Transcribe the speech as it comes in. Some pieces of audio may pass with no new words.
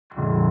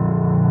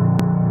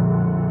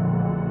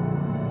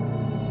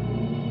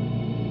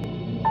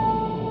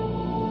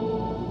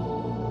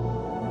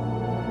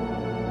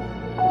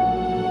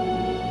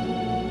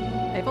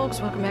Hey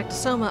folks, welcome back to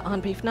SOMA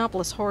on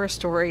Beefgnawpolis Horror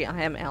Story.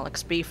 I am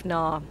Alex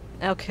Beefgnaw.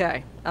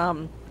 Okay,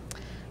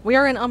 we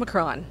are in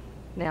Omicron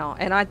now,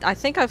 and I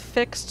think I've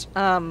fixed,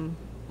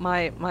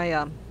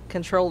 my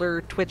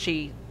controller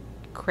twitchy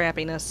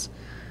crappiness.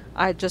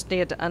 I just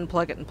needed to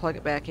unplug it and plug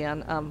it back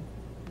in.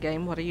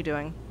 Game, what are you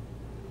doing?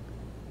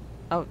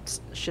 Oh,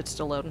 shit's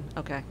still loading.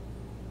 Okay.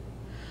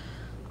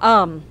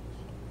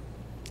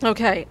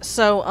 Okay,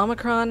 so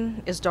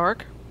Omicron is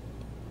dark,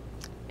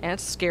 and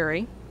it's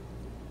scary.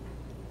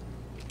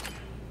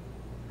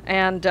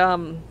 And,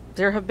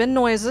 there have been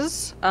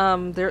noises.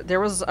 There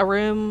was a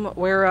room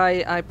where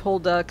I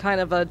pulled a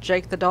kind of a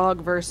Jake the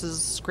Dog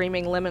versus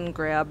Screaming Lemon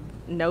Grab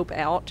nope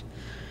out.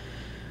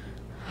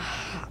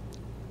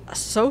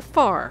 So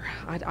far,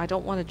 I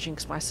don't want to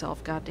jinx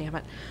myself, god damn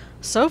it.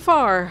 So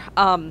far,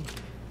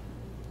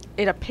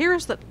 it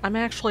appears that I'm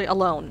actually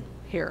alone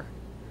here.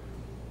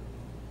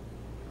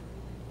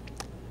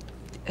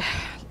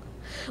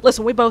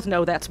 Listen, we both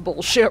know that's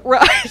bullshit,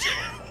 right?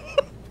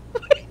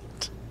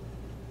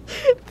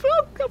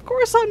 Of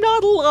course I'm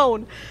not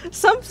alone.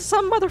 Some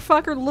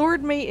motherfucker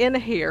lured me in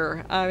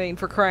here. I mean,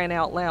 for crying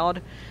out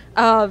loud.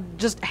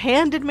 Just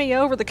handed me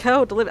over the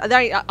code to live.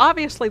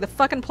 Obviously, the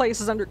fucking place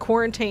is under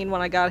quarantine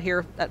when I got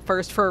here at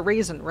first for a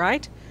reason,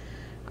 right?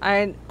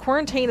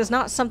 Quarantine is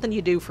not something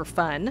you do for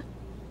fun.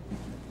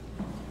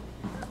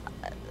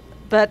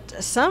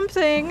 But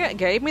something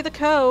gave me the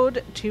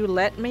code to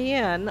let me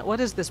in. What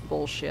is this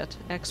bullshit?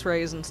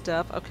 X-rays and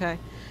stuff. Okay.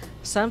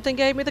 Something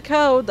gave me the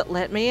code that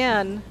let me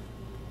in.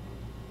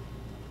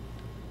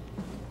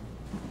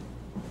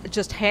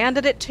 Just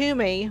handed it to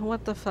me.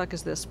 What the fuck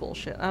is this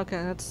bullshit?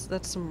 Okay,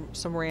 that's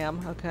some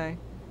RAM. Okay.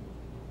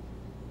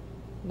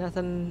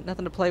 Nothing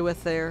to play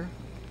with there.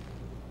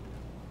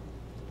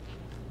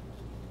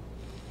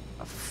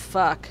 Oh,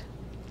 fuck.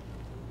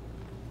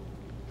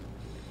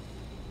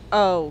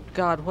 Oh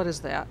god, what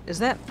is that? Is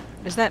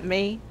that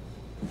me?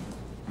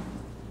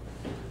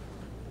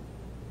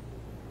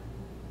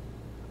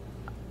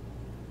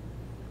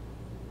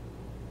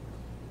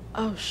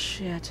 Oh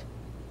shit.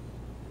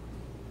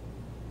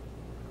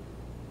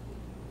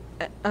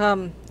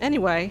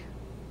 Anyway.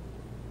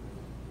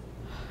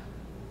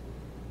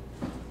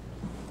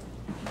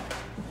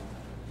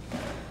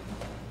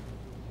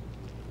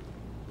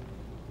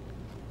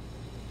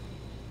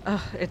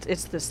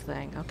 It's this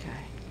thing, okay.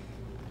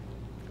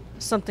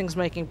 Something's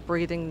making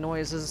breathing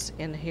noises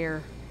in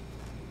here.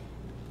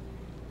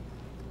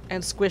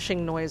 And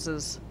squishing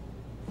noises.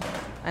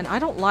 And I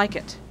don't like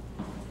it.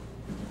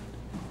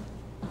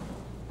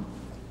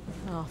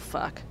 Oh,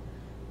 fuck.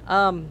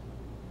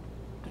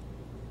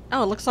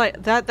 Oh, it looks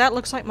like that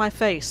looks like my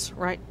face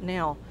right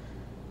now.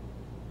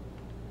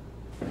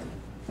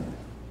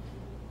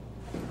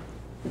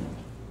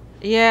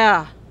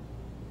 Yeah.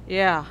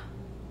 Yeah.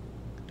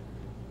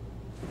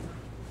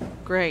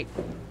 Great.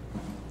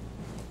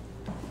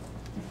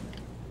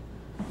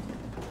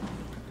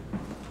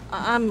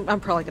 I'm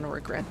probably gonna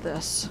regret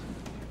this.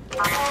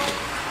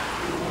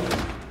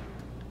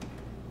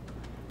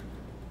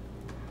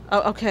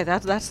 Oh, okay,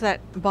 that's that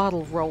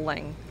bottle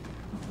rolling.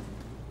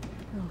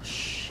 Oh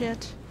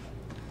shit.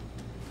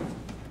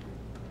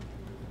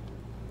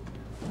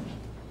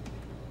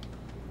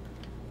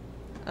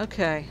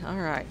 Okay,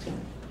 alright.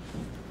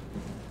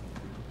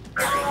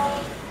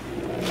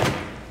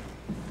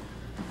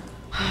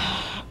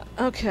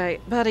 Okay,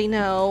 buddy,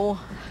 no.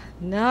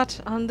 Not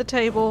on the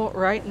table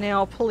right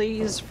now,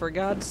 please, for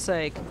God's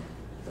sake.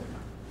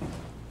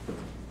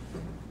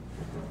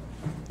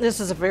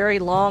 This is a very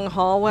long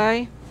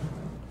hallway.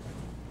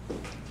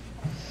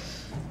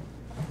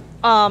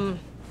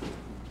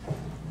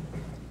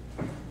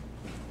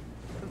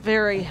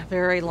 Very,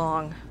 very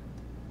long.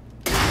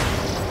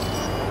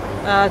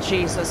 Ah,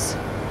 Jesus.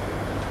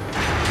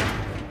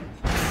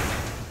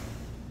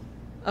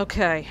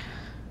 Okay.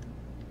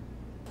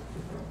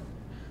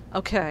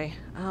 Okay.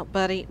 Oh,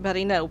 buddy,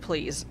 no,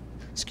 please.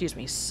 Excuse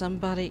me.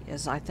 Somebody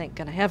is, I think,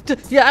 gonna have to...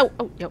 Yeah,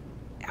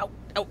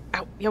 ow.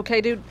 You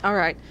okay, dude?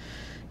 Alright.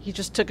 You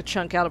just took a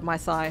chunk out of my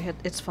thigh.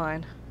 It's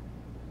fine.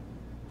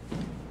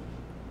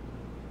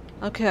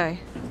 Okay.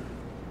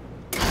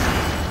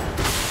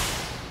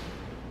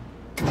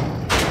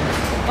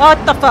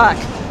 What the fuck?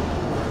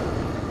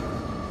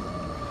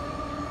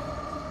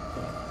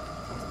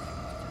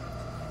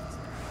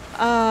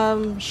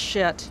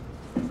 Shit.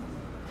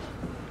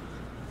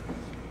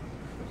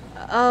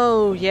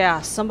 Oh,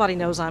 yeah, somebody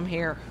knows I'm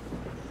here.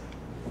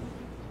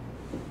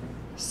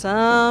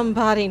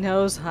 Somebody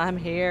knows I'm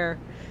here.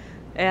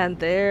 And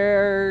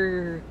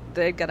they've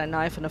got a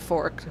knife and a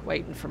fork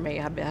waiting for me,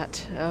 I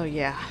bet. Oh,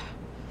 yeah.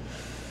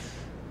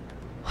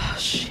 Oh,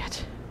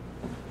 shit.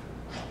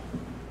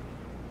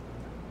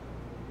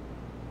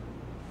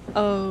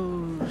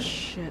 Oh,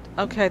 shit.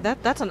 Okay,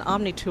 that's an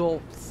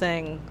Omni-tool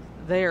thing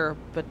there,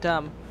 but,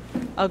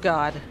 oh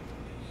god.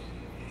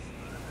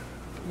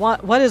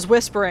 What is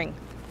whispering?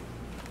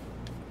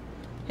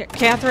 Here,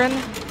 Catherine?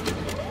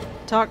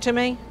 Talk to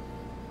me?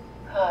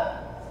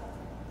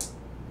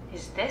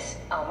 Is this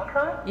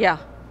Omicron? Yeah.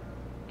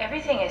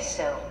 Everything is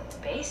so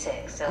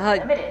basic, so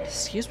limited.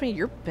 Excuse me,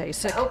 you're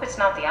basic. I hope it's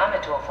not the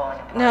Omnitool falling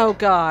apart. No,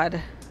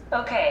 God.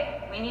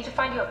 Okay, we need to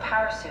find you a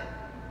power suit.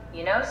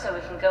 You know, so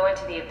we can go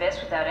into the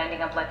abyss without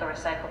ending up like a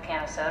recycled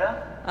can of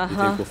soda. You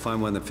think we'll find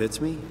one that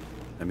fits me?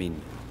 I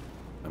mean,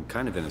 I'm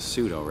kind of in a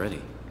suit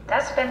already.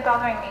 That's been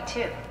bothering me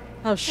too.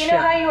 Oh, shit. You know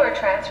how you were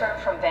transferred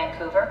from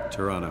Vancouver?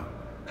 Toronto.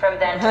 From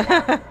then to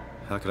now.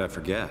 How could I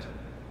forget?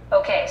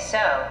 Okay,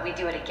 so we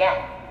do it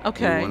again.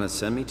 Okay. You want to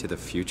send me to the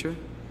future?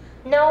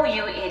 No,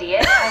 you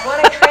idiot. I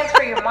want to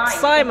transfer your mind.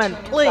 Simon, into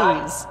a new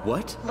please. body.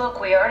 What? Look,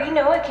 we already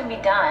know it can be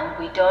done.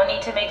 We don't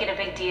need to make it a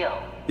big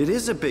deal. It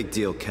is a big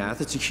deal,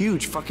 Kath. It's a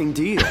huge fucking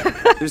deal.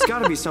 There's got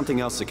to be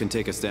something else that can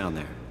take us down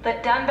there. The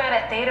Dunbat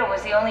at Theta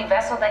was the only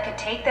vessel that could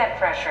take that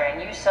pressure,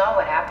 and you saw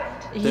what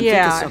happened. Then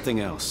think of something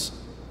else.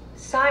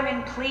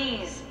 Simon,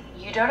 please.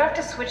 You don't have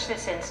to switch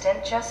this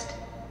instant. Just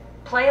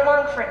play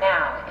along for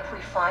now. If we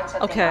find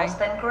something else,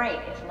 then great.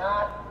 If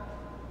not...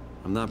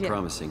 I'm not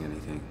promising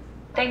anything.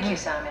 Thank you,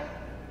 Simon.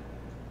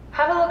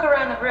 Have a look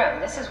around the room.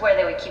 This is where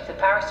they would keep the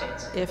power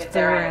suits. If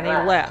there are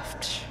any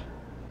left.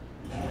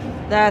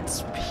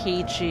 That's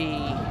peachy.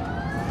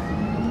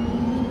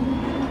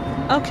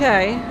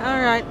 Okay,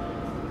 alright.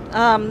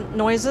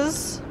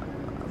 Noises,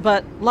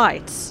 but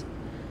lights.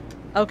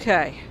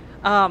 Okay.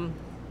 Nothing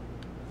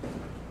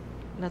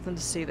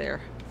to see there.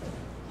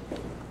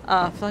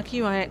 Fuck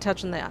you, I ain't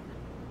touching that.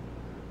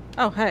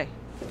 Oh, hey.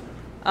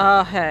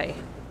 Hey.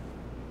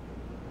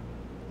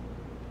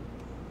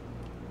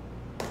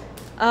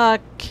 A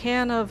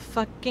can of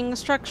fucking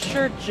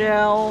structure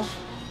gel.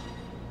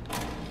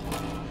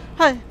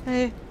 Hi,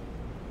 hey.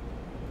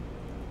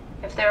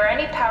 If there are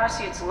any power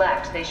suits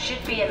left, they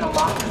should be in the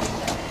locker.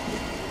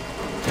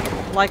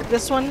 Like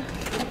this one?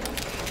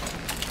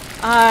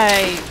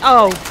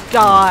 Oh,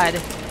 God.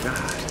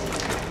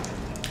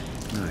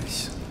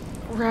 Nice.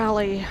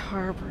 Raleigh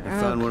Harbor. I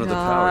found one of the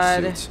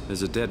power suits.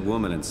 There's a dead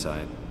woman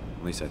inside.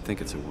 At least I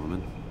think it's a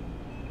woman.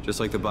 Just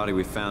like the body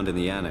we found in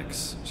the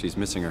annex. She's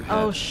missing her head.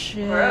 Oh,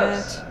 shit.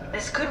 Gross.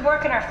 This could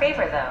work in our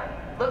favor, though.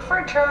 Look for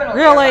a terminal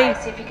Really?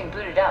 nearby, see if you can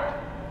boot it up.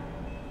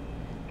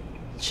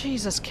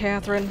 Jesus,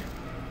 Catherine.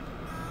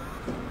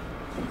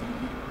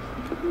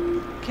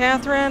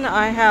 Catherine,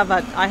 I have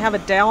a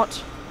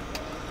doubt.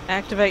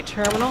 Activate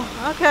terminal.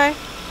 Okay.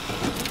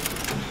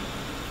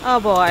 Oh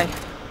boy.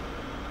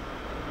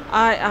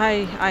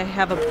 I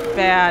have a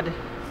bad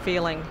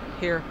feeling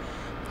here.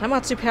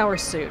 Hamatsu power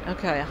suit.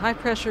 Okay, a high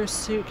pressure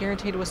suit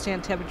guaranteed to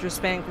withstand temperature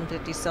spanning from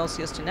 50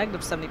 Celsius to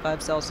negative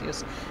 75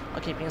 Celsius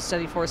while keeping a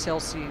steady 4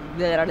 Celsius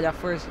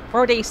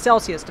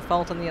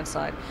default on the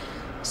inside.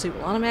 Suit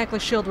will automatically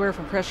shield wearer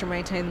from pressure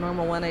maintained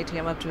normal 1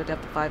 ATM up to a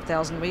depth of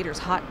 5,000 meters.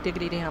 Hot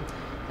diggity damn.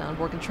 The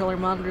onboard controller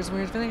monitors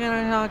where it's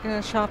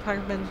shop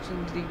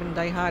hypertension, even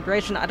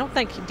dehydration. I don't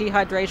think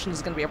dehydration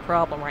is going to be a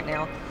problem right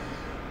now.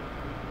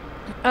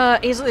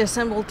 Easily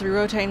assembled through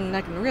rotating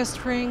neck and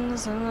wrist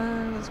rings.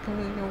 It's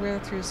going to wear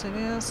through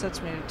CNS.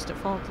 That's made to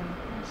default.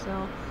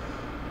 So,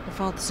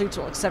 default the suits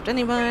will accept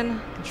any bind.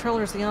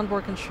 Controllers, the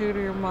onboard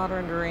controller,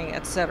 monitoring,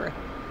 etc.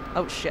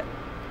 Oh shit.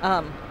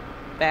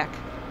 Back.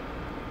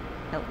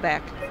 No,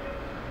 back.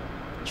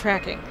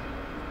 Tracking.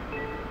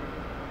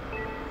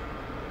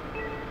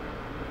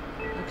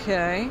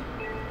 Okay.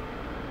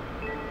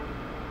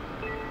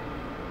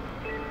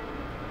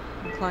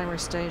 Climber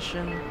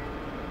station.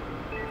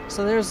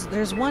 So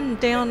there's one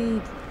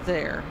down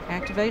there.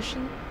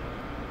 Activation?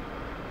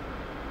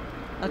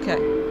 Okay.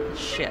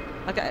 Shit.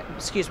 Okay,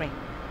 excuse me.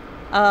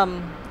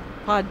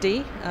 Pod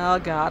D? Oh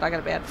god, I got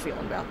a bad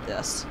feeling about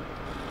this.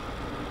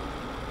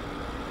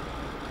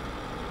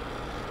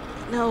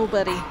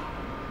 Nobody.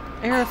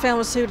 Era found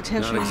with suit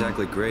attention. Not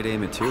exactly grade A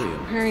material.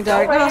 Preparing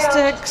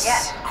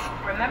diagnostics.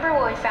 Remember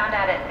what we found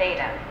out at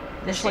Theta?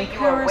 The Initially suit you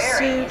are power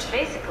wearing suit. is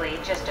basically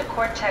just a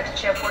Cortex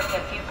chip working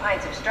a few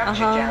pints of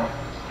structure gel,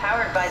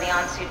 powered by the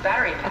on-suit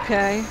battery pack.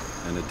 Okay.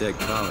 And a dead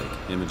colleague,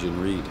 Imogen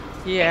Reed.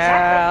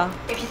 Yeah.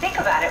 Exactly. If you think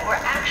about it, we're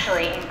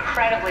actually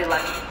incredibly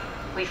lucky.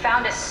 We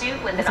found a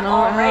suit with an No,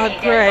 already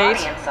great. dead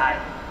body inside.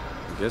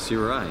 I guess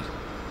you're right.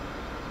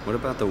 What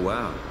about the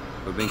WOW?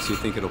 What makes you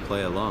think it'll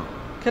play along?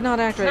 Could not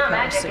It's activate not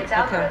power magic, suit. it's Okay.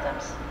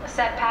 algorithms. A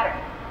set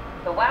pattern.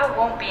 The WOW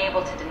won't be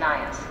able to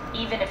deny us,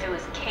 even if it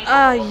was capable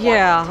of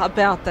Yeah, wanting to.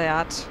 about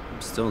that.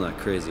 I'm still not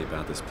crazy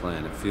about this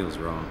plan. It feels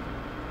wrong.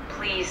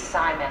 Please,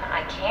 Simon,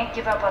 I can't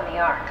give up on the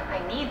Ark. I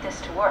need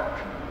this to work.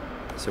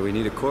 So we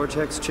need a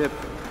Cortex chip,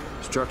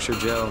 structure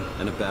gel,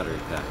 and a battery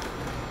pack.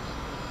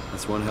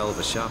 That's one hell of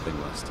a shopping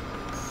list.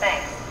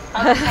 Thanks.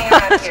 I'll just hang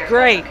around here.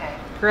 Great. Okay.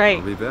 Great.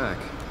 I'll be back.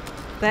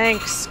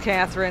 Thanks,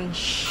 Catherine.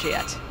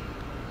 Shit.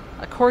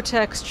 A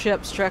Cortex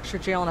chip, structure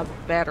gel, and a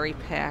battery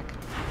pack.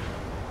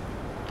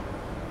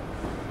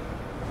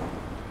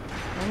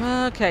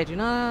 Okay, do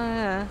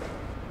not...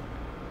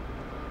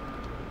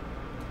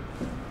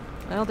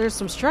 Well, there's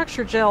some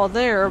structure gel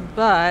there,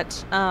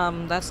 but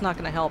that's not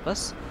going to help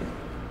us.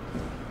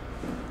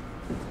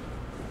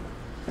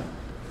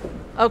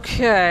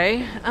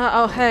 Okay.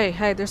 Oh,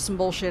 hey, there's some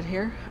bullshit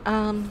here.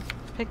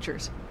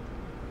 Pictures.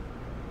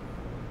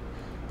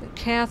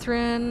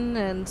 Catherine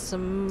and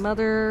some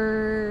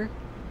other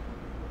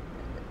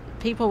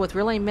people with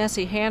really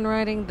messy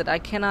handwriting that I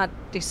cannot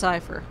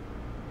decipher.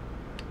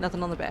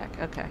 Nothing on the back.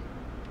 Okay.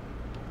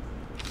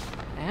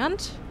 And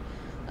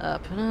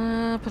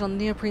put on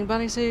the neoprene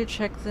bodysuit.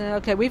 Check the.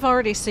 Okay, we've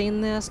already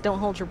seen this. Don't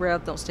hold your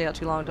breath. Don't stay out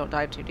too long. Don't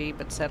dive too deep,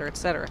 etc.,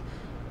 etc.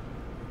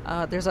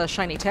 There's a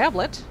shiny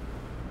tablet.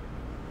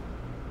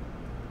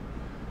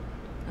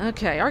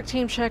 Okay, ARC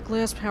team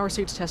checklist. Power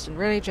suits tested and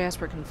ready.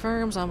 Jasper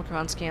confirms.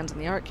 Omicron scans in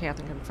the ARC.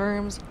 Catherine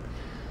confirms.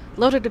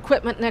 Loaded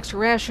equipment next to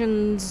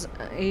rations.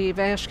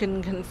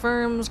 Vashkin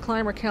confirms.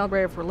 Climber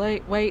calibrated for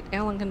weight.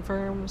 Allen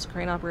confirms.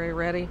 Crane operator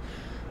ready.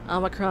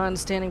 Omicron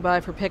standing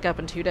by for pickup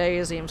in 2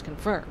 days. Eames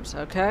confirms.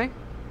 Okay.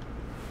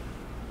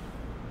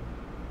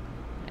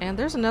 And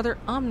there's another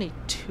Omni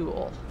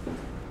tool.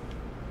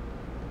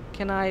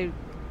 Can I?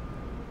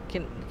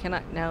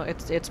 No,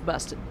 it's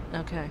busted.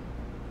 Okay.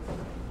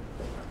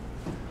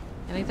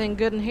 Anything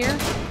good in here?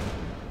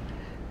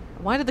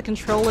 Why did the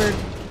controller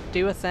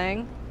do a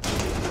thing?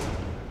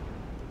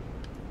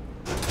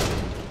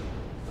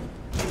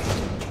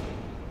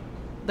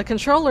 The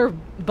controller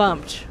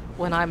bumped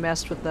when I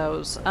messed with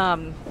those.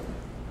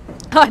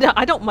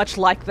 I don't much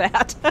like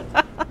that.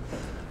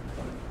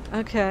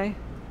 Okay.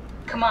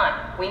 Come on,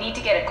 we need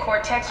to get a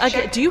Cortex chip.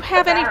 Okay, do you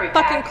have any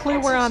fucking clue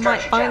where I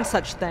might find gel.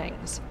 such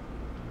things?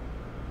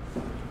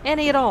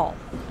 Any at all?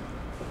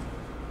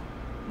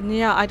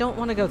 Yeah, I don't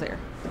want to go there.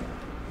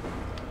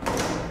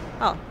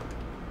 Oh.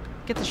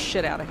 Get the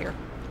shit out of here.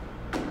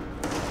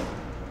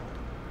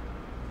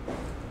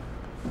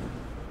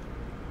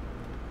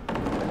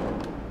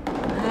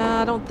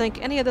 I don't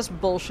think any of this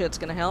bullshit's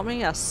gonna help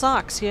me.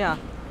 Socks, yeah.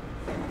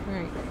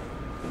 Right.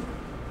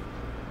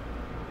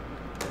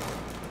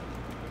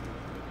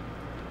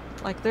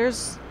 Like,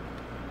 there's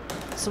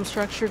some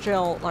structure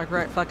gel, like,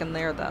 right fucking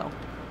there, though.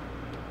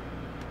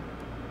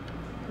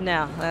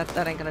 No,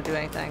 that ain't gonna do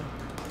anything.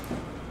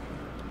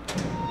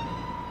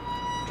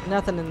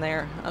 Nothing in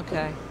there.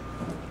 Okay.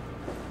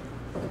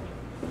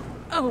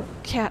 Oh,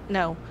 cat,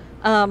 no.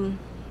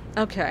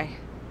 Okay.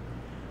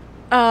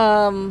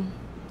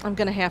 I'm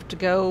gonna have to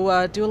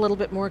go, do a little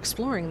bit more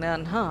exploring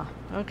then, huh?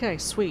 Okay,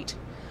 sweet.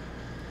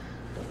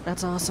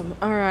 That's awesome.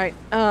 Alright,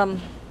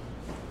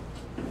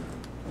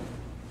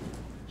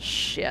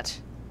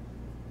 shit.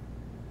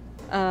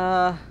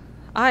 I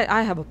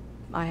have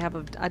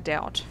a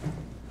doubt.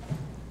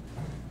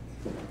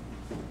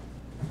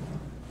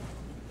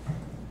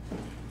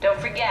 Don't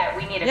forget,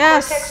 we need a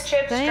Yes, Cortex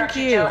chip, thank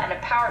structure you. gel, and a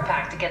power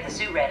pack to get the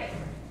suit ready.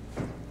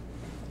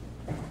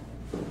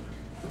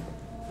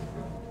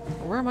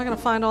 Where am I gonna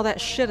find all that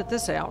shit at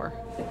this hour?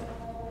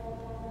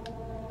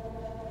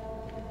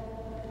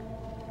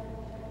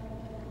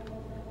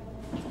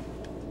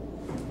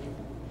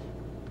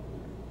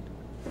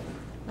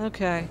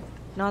 Okay.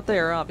 Not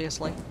there,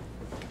 obviously.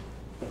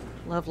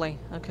 Lovely.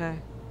 Okay.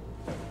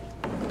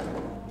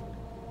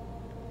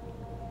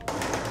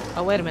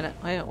 Oh, wait a minute.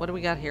 Wait, what do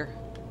we got here?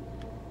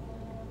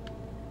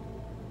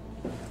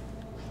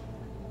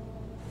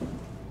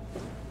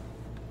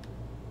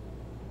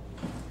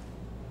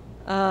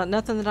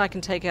 Nothing that I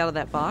can take out of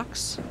that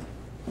box.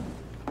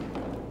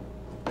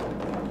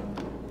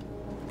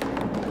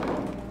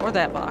 Or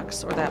that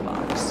box. Or that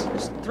box.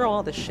 Just throw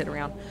all this shit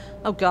around.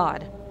 Oh,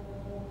 God.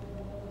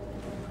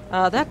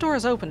 That door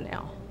is open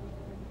now.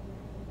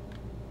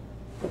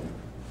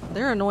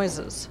 There are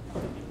noises.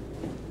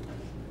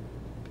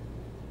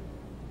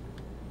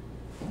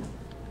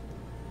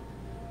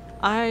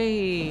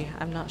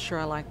 I'm not sure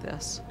I like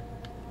this.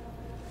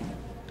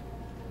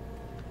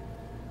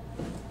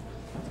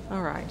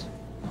 Alright.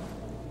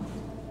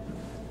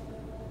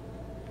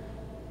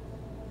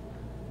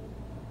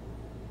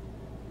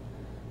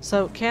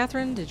 So,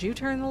 Catherine, did you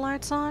turn the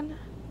lights on?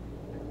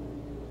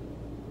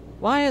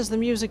 Why is the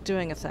music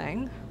doing a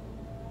thing?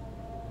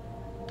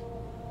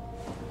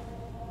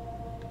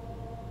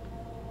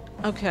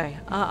 Okay,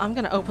 I'm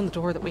gonna open the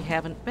door that we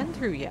haven't been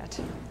through yet.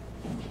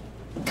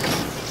 Okay,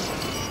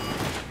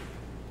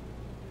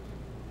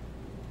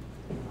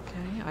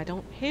 I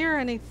don't hear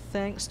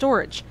anything.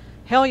 Storage.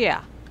 Hell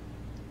yeah.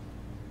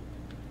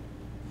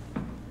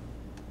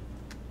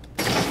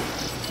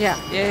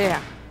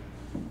 Yeah.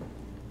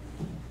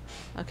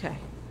 Okay.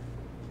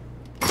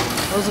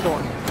 Close the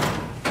door.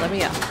 Let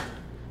me up.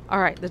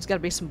 Alright, there's gotta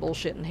be some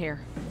bullshit in here.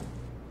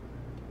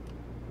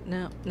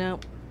 No.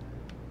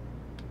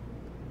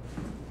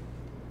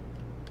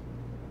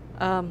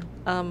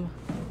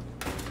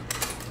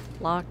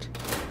 Locked.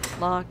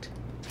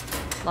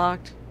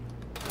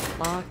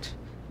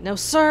 No,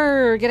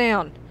 sir! Get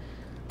down!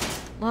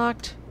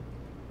 Locked.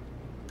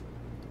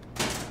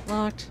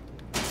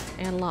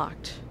 And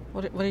locked.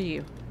 What are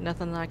you?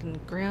 Nothing I can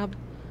grab?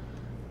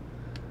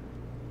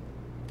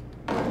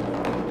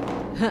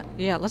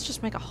 Yeah, let's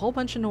just make a whole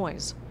bunch of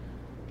noise.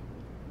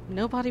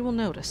 Nobody will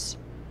notice.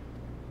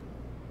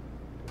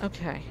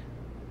 Okay.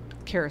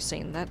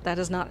 Kerosene. That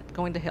is not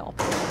going to help.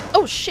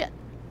 Oh, shit!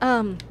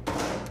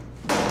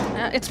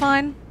 It's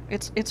fine.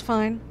 It's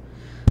fine.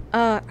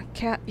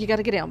 Cat, you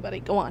gotta get down,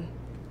 buddy. Go on.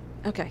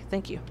 Okay,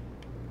 thank you.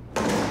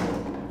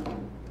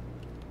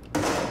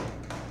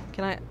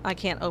 Can I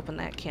can't open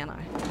that, can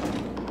I?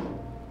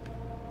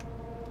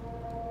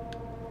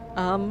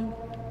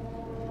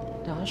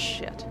 Oh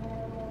shit.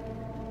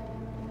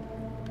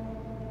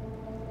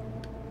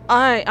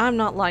 I'm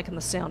not liking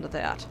the sound of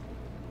that.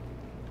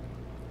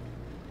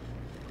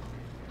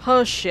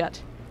 Oh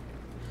shit.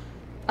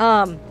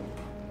 Yeah,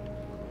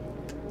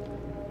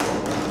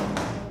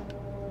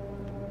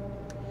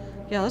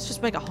 let's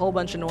just make a whole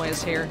bunch of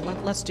noise here.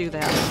 Let's do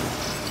that.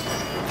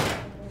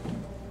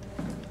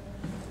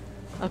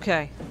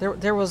 Okay,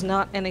 there was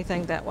not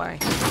anything that way.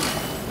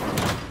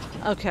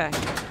 Okay.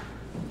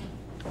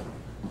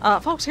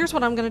 Folks, here's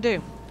what I'm gonna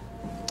do.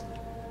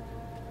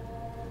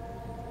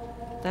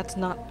 That's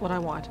not what I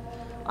want.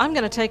 I'm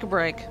gonna take a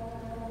break,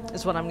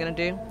 is what I'm gonna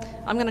do.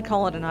 I'm gonna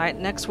call it a night.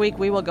 Next week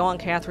we will go on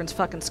Catherine's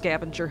fucking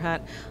scavenger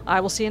hunt. I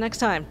will see you next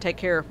time. Take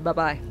care.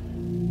 Bye-bye.